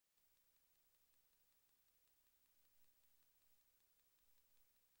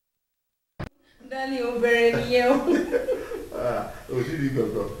Dani ó bẹ̀rẹ̀ nìyẹn o. O ti di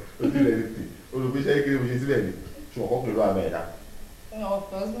gangan, o ti lè ti. Olùgbéṣẹ́ kiri mo ṣe sílẹ̀ ni. Ṣùgbọ́n kọ́kùnrin ló wà mẹ́ẹ̀dá.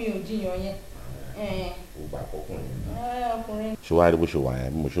 Ọ̀pọ̀ mi ò jiyàn yẹn. O gbà kọ́kùnrin. Ọkùnrin. Ṣé wàá rí bó ṣe wà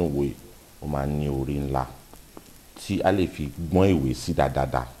yẹn bí mo ṣe ń wo yìí, ó máa ń ní orí ńlá tí a lè fi gbọ́n ìwé sí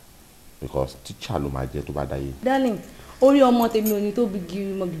dáadáa because teacher ló máa jẹ́ tó bá dáyé. Darling, orí ọmọ tèmi ò ní tó bí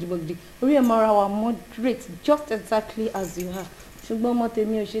giri mọ gidigidi. Orí ẹ̀ máa ra wa moderate just exactly as you are. Ṣùgbọ́n ọmọ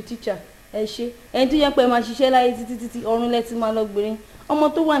tèmi ò ṣe teacher. Ẹ ṣe ẹni tó yẹ pé máa ṣiṣẹ́ láyé títí ọ̀run lẹ́tí máa lọ gbèrè. Ọmọ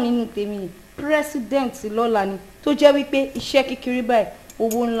tó wà nínú tèmi ni president lọ́la ni tó jẹ́ wípé iṣẹ́ kékeré báyìí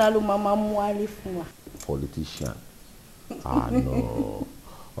owó ńlá ló máa mú wálé fún wa. Politician no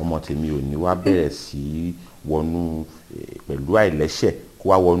ọmọ tèmi ò ní wá bẹ̀rẹ̀ sí wọnú pẹ̀lú àìlẹ́ṣẹ̀ kó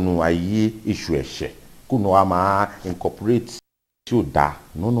wá wọnú ayé èṣù ẹ̀ṣẹ̀ kó ní wá máa incorporate tí ò dáa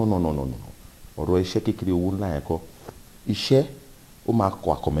no ọ̀rọ̀ iṣẹ́ kékeré owó ńlá yẹn kọ́ iṣẹ́ ó máa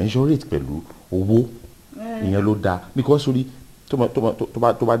kọ commensurate pẹ̀lú owó ìyẹn ló dáa because sórí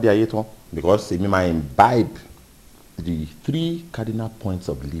tó bá dé ayé tán because èmi máa imbibe the 3 cardinal points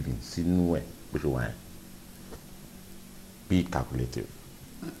of living sínú ẹ̀ bó ṣe wà yẹn be calculative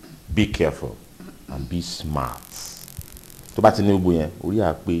be careful and be smart tó bá ti ní gbogbo yẹn orí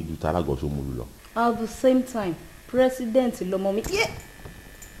àpé ju talágọ̀ọ́sọ mú lọ. at the same time president lọmọ mi. ó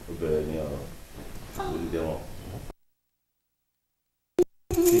bẹ̀rẹ̀ ní ọ̀rọ̀ olùdẹ́wọ̀n.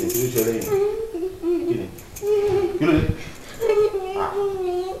 kí ni kí ló ṣe lẹ́yìn kí ló dé.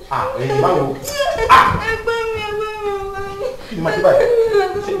 ẹ̀yin báwo. ẹgbẹ́ mi. kí ni máa ṣe báyìí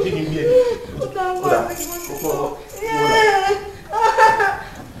ṣé kí ni bí ẹ. ó dà ó pọ̀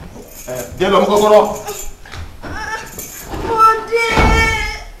jẹ́ lọ mú kọ́kọ́rọ́. Mo dé.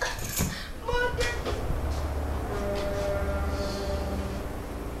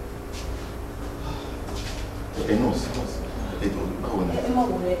 Nọ́ọ̀sì ẹ̀jọ̀ báwo ni. Ẹ má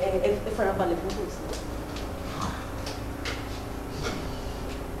wọlé ẹ farabalẹ̀ fún kò sí.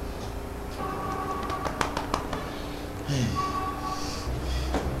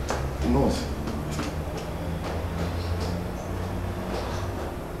 Nọ́ọ̀sì.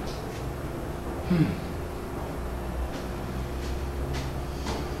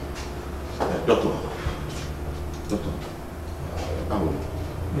 Doctor. Báwo.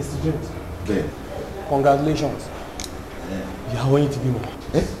 Mr. James. Bẹ́ẹ̀. Congratulations. Ìyàwó yín ti bímọ.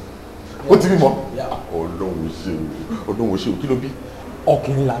 Ó ti bímọ? Ọlọ́run ṣe o kí ló bí?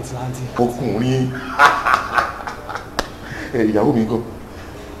 Ọkùnrin làǹtìlanti. Ọkùnrin. Ìyàwó mi ńkọ́?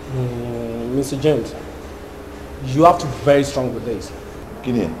 Mr. James, you have to be very strong with this.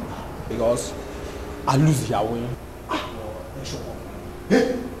 Kí ni ẹ? Because I lose ìyàwó yín.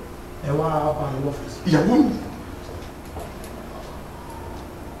 Ẹ wá bá mi lọ́fíìsì. Ìyàwó mi.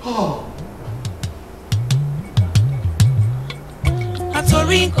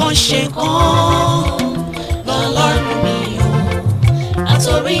 Àtòrí nǹkan ṣe kan lọ́lọ́run mi o.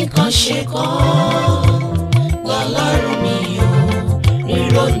 Àtòrí nǹkan ṣe kan lọ́lọ́run mi o.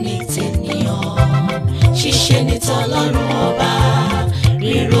 Rírò ní tènìyàn, ṣíṣe ní tọlọ́run ọba.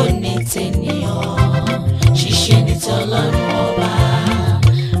 Rírò ní tènìyàn, ṣíṣe ní tọlọ́run ọba.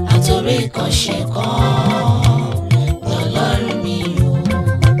 Àtòrí nǹkan ṣe kan lọ́lọ́run mi o.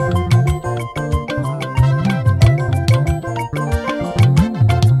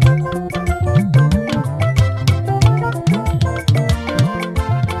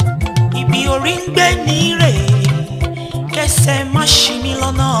 Orí ń gbé ní rè kẹsẹ̀ má ṣì mí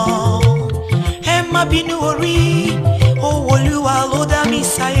lọ́nà ẹ má bínú orí owó Olúwa ló dá mi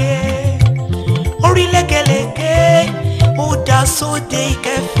sáyé orí lékeleke ó dá sóde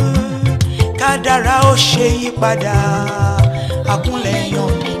ìkẹfún kádàrá ó ṣe yípadà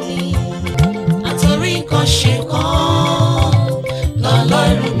àkúnlẹ̀yàn mi ni. Àtòrí nǹkan ṣe kan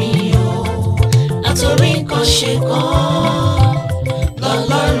lọ́lọ́run mi o àtòrí nǹkan ṣe kan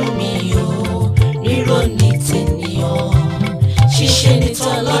lọ́lọ́run mi o. Rírò ní tènìyàn, ṣíṣe ní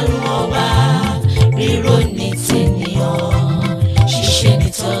tọlọ́run ọba. Rírò ní tènìyàn, ṣíṣe ní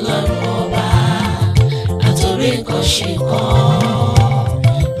tọlọ́run ọba. Àtòrí nǹkan ṣe kan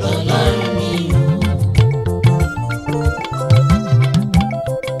lọ́lọ́run mi o.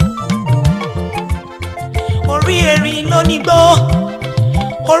 Orí erin ló nígbó,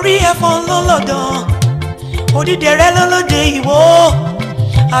 orí ẹ̀fọn ló lọ́dàn, òdìdẹrẹ́ ló lóde ìwò.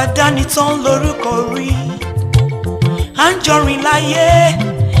 Àdánitán lórúkọ rí à ń jọrìn láyé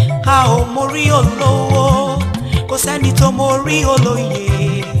a ò mórí olówó kò sẹ́ni tó mórí olóye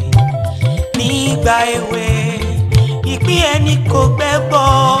nígbà èwe ìpín ẹni kò gbẹ́bọ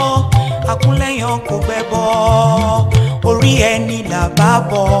àkúnlẹ̀yàn kò gbẹ́bọ orí ẹni làbá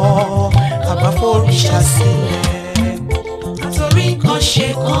bọ àbá foríṣà sílẹ̀. Àtòrí nǹkan ṣe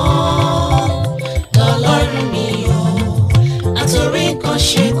kan lọ́lọ́run mi o àtòrí nǹkan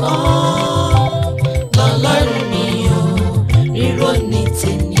ṣe kan lọ́lọ́run mi o rírò ní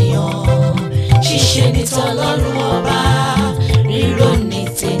tènìyàn ṣíṣe ní tọlọ́run ọba rírò ní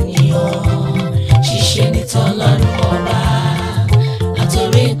tènìyàn ṣíṣe ní tọlọ́run ọba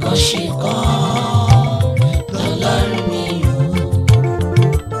àtòrí nǹkan ṣe kan lọ́lọ́run mi o.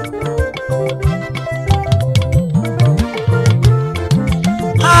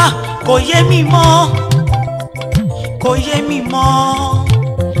 Kò yé mi mọ́ kò yé mi mọ́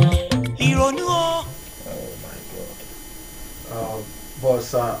ìrònú o. Oh my God. But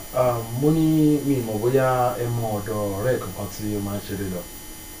sir, mo ní mi mọ̀ bóyá ẹ mọ ọ̀dọ̀ ọ̀rẹ́ kankan tí ó máa ń ṣeré lọ.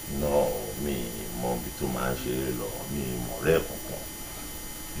 No, mi mọ ibi tó máa ń ṣeré lọ, mi mọ̀ ọ̀rẹ́ kankan.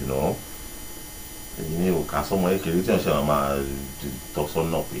 You know, èyí ni ò ká sọmọ kékeré tí wọ́n ṣe máa tọ́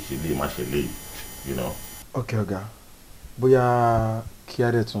sọ́nà pé ṣe lè má ṣe lè, you know. Okay, ọ̀gá. Bóyá kí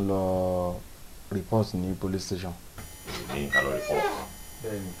á dẹ̀ tún lọ report ní police station. Ní ká lọ report.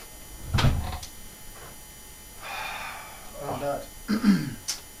 Bẹ́ẹ̀ni.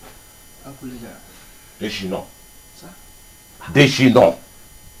 Deshina. Deshina.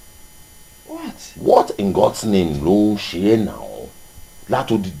 What in God's name ló ṣe é náà?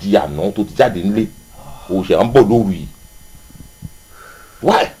 Látòdìdí àná tó ti jáde nílé. O ṣe à ń bọ̀ lóru yìí.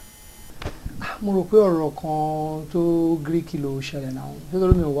 Why? Mo rò pé ọ̀rọ̀ kan tó gíríkì ló ṣẹlẹ̀ náà.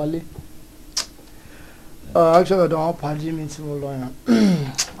 Nítorí mi ò wálé. Actually, ọ̀dọ̀ àwọn pàdé mi tí mo lọ yàn.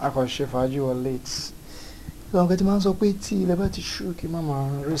 A kò ṣe fàájì wọ late. Ìgbà kan tí máa ń sọ pé tí ilẹ̀ bá ti ṣú kí má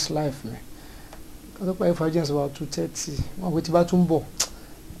máa race life mi. Kí wọ́n tó parí fàájì ẹ̀ about 2:30. Wọ́n pè tí bá tún bọ̀.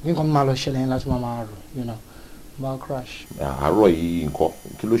 Kí nǹkan máa lọ ṣẹlẹ̀ yẹn láti máa rò, you know, máa crash. Àárọ̀ yìí nǹkan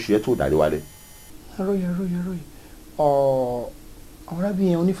kí ló ṣe é tó dárí wálé? Àárọ̀ yìí. Àwọn arábìnrin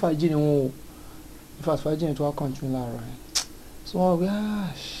yẹn onífàájì ni wọn ò. Fàájì yẹn tó wá continue láàárọ̀ yẹn. So wọ́n wá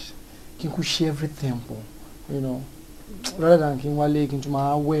kí n kú ṣe everything pọ̀, you know, rather than kí n wálé kí n tún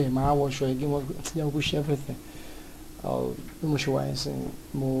máa wẹ̀ máa wọṣọ ẹ̀ kí n kú ṣe everything. Bí mo ṣe wà yẹn sí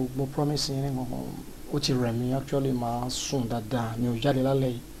mo promise yẹn ní kankan ó ti rẹ̀ mí actually máa sùn dáadáa mi ò jáde lálẹ́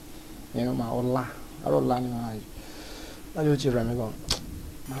yìí yẹn máa ọ̀la àárọ̀ ọ̀la ni màá yìí lálẹ́ ó ti rẹ̀ mí gan.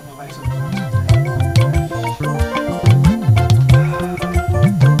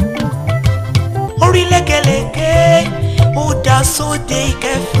 Orí lékeleke ó dá sóde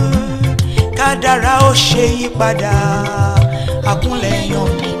ìkẹfún kádàrá ó ṣe yípadà àkúnlẹ̀ yan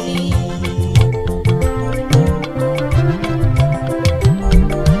mi ni.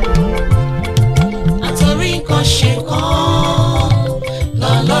 Àtòrí nǹkan ṣe kan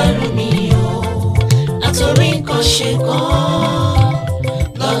lọ́lọ́run mi o àtòrí nǹkan ṣe kan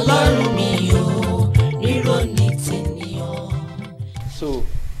lọ́lọ́run mi o rírò ní tènìyàn. So,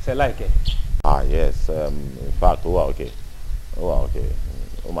 ṣe like it? Yes, in fact, ó wà okay.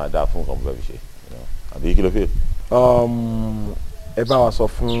 Ó máa dáa fún nǹkan mo fẹ́ fi ṣe. Àbí kí ló fẹ́? Ẹ bá wa sọ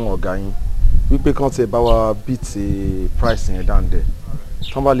fún ọ̀gá yín wípé kán ti ẹ bá wa beat price yẹn down there.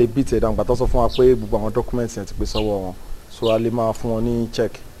 Kán bá lè beat ẹ̀ down gbà tó sọ fún wa pé gbogbo àwọn documents yẹn ti pé sọ́wọ́ wọn. So a lè máa fún wọn ní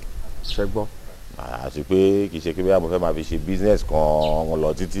check. Ṣé gbọ́? Àti pé kì í ṣe pé bí mo fẹ́ máa fi ṣe business kan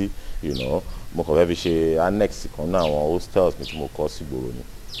lọ títí, you know, mo kàn fẹ́ fi ṣe annex kan náà àwọn hostels mi tí mo kọ́ sí gbòòrò ni.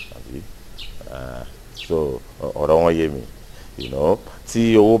 So ọ̀rọ̀ wọn yé mi, you know,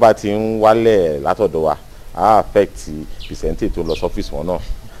 tí owó bá ti ń wálẹ̀ látọ̀dọ̀ wa á affect percentage tó lọ sọ́fíìsì wọn náà.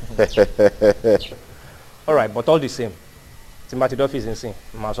 All right, but all the same tí n bá ti dé ọ́fíìsì nsìn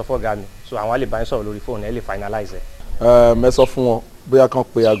màá sọ fún ọ̀gá mi so àwọn á lè bá yín sọ̀rọ̀ lórí fóònù ẹ lè finalize ẹ̀. Ẹ sọ fún wọn bóyá kán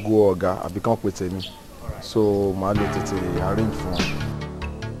pe aago ọ̀gá àbí kán pe tèmi so màá lè tètè arrange fún wọn.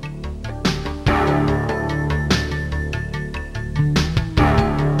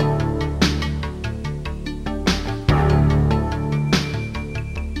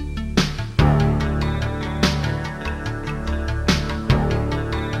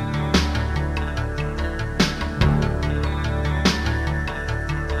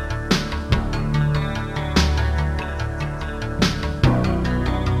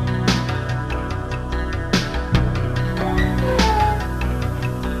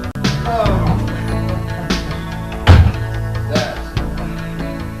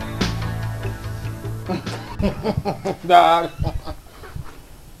 That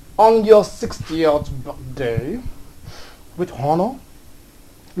on your 60th birthday, with honor,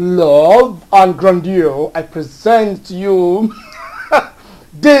 love, and grandeur, I present to you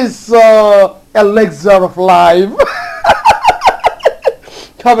this elixir of life.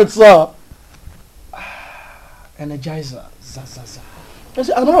 Have it, sir. Energizer. As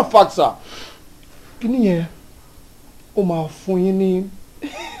a matter of fact, sir, kini yẹn ó máa fún yín ní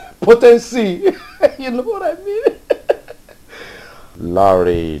potency. You know what I mean?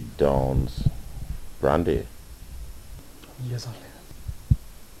 Larry Downs, brandy. Yes, sir.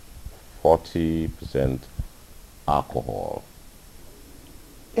 40% alcohol.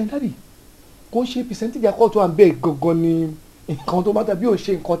 Daddy, kò ṣe percentage alcohol tó à ń bẹ́ẹ̀ gangan ni nǹkan tó bá tàbí ò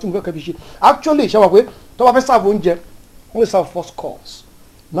ṣe nǹkan tí mo fẹ́ kẹ́ fi ṣe. Actually, ṣe wà pé tó bá fẹ́ serve oúnjẹ, wọ́n lè serve first course.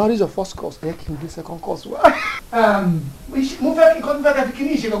 Now this is the first course. Ẹ kí n gbé second course wá. Mo fẹ́ kí nǹkan tó fẹ́ kẹ́ fi kí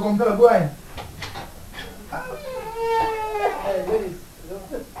ní ìṣe gangan bẹ́ẹ̀ bọ́ ẹ̀. Ladies.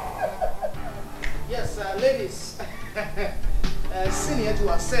 Yes, ladies. Senior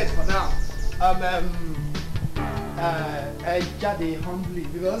to set for now. Jade humbly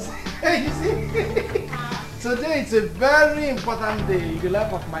because you see, today it's a very important day in the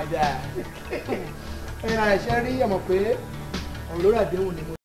life of my dad. And I share I'm a pay.